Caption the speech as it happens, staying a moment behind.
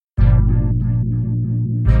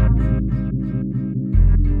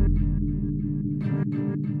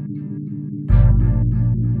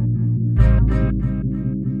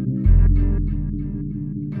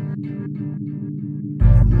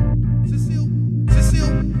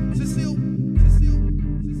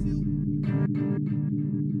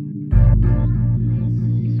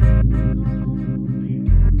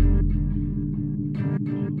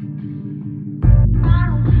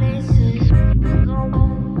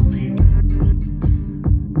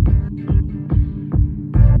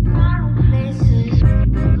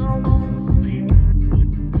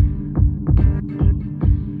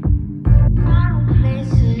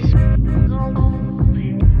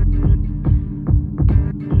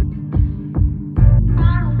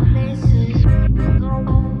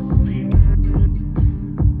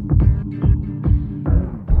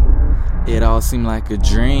all seemed like a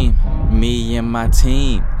dream. Me and my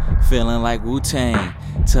team, feeling like Wu-Tang,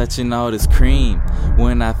 touching all this cream.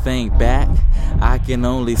 When I think back, I can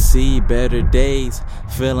only see better days,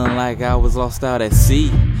 feeling like I was lost out at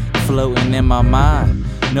sea, floating in my mind,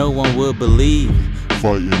 no one would believe.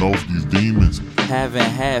 Fighting off these demons, haven't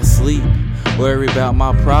had sleep, worry about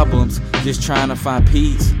my problems, just trying to find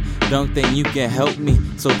peace. Don't think you can help me,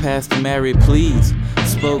 so Pastor Mary please.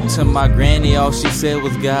 Spoke to my granny, all she said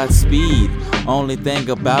was Godspeed. Only thing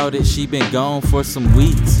about it, she been gone for some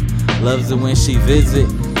weeks. Loves it when she visit,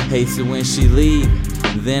 hates it when she leave.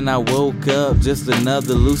 Then I woke up, just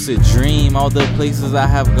another lucid dream. All the places I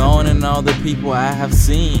have gone and all the people I have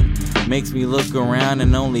seen makes me look around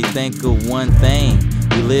and only think of one thing.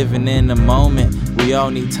 We living in the moment, we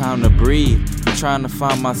all need time to breathe. I'm trying to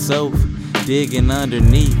find myself, digging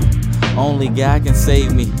underneath. Only God can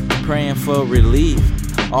save me, praying for relief.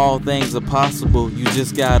 All things are possible, you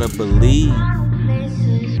just gotta believe.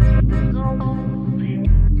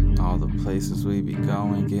 All the places we be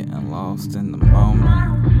going, getting lost in the moment.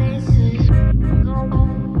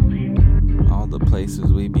 All the places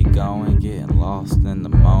we be going, getting lost in the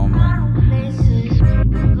moment.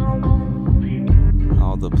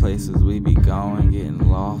 All the places we be going, getting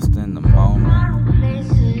lost in the moment.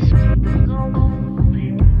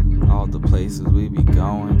 All the places we be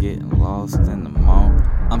going, getting lost in the moment.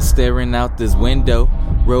 I'm staring out this window,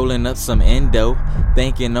 rolling up some endo,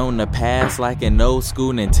 thinking on the past like an old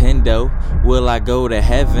school Nintendo. Will I go to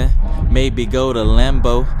heaven? Maybe go to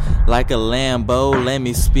limbo, like a Lambo. Let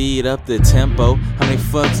me speed up the tempo. How many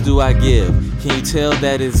fucks do I give? Can you tell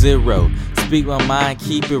that it's zero? Speak my mind,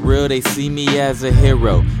 keep it real, they see me as a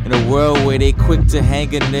hero. In a world where they quick to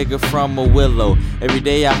hang a nigga from a willow. Every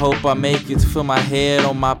day I hope I make it to feel my head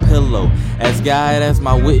on my pillow. As God as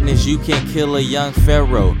my witness, you can kill a young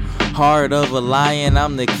pharaoh. Heart of a lion,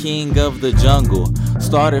 I'm the king of the jungle.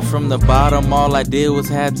 Started from the bottom, all I did was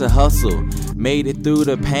had to hustle. Made it through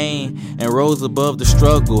the pain and rose above the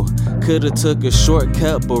struggle. Coulda took a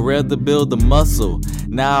shortcut, but rather build the muscle.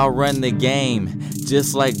 Now I run the game,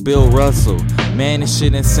 just like Bill Russell. Man, this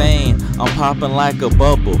shit insane, I'm popping like a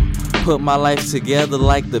bubble. Put my life together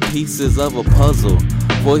like the pieces of a puzzle.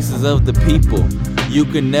 Voices of the people, you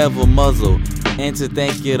can never muzzle. And to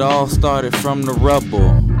think it all started from the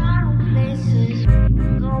rubble.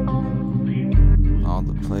 All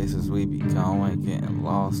the places we be going, getting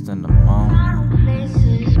lost in the moment.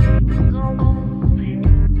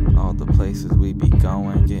 All the places we be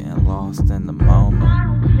going, getting lost in the moment.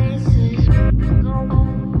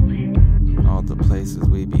 All the places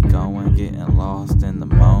we be going, getting lost in the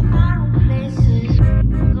moment.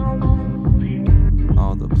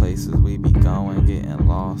 All the places we be going, getting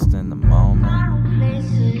lost in the moment.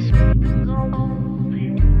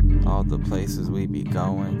 All the places we be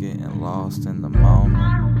going, getting lost in the moment.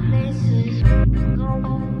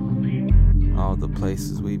 All the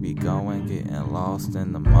places we be going, getting lost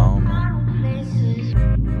in the moment.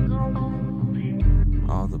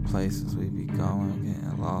 All the places we be going,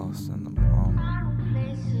 getting lost in the moment.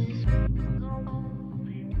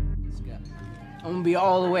 I'm gonna be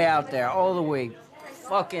all the way out there, all the way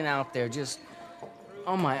fucking out there, just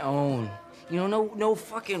on my own. You know, no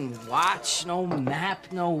fucking watch, no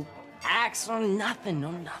map, no axe, no nothing.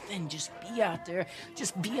 Just be out there.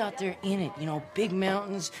 Just be out there in it. You know, big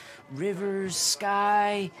mountains, rivers,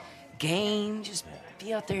 sky, game. Just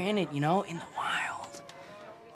be out there in it, you know, in the wild.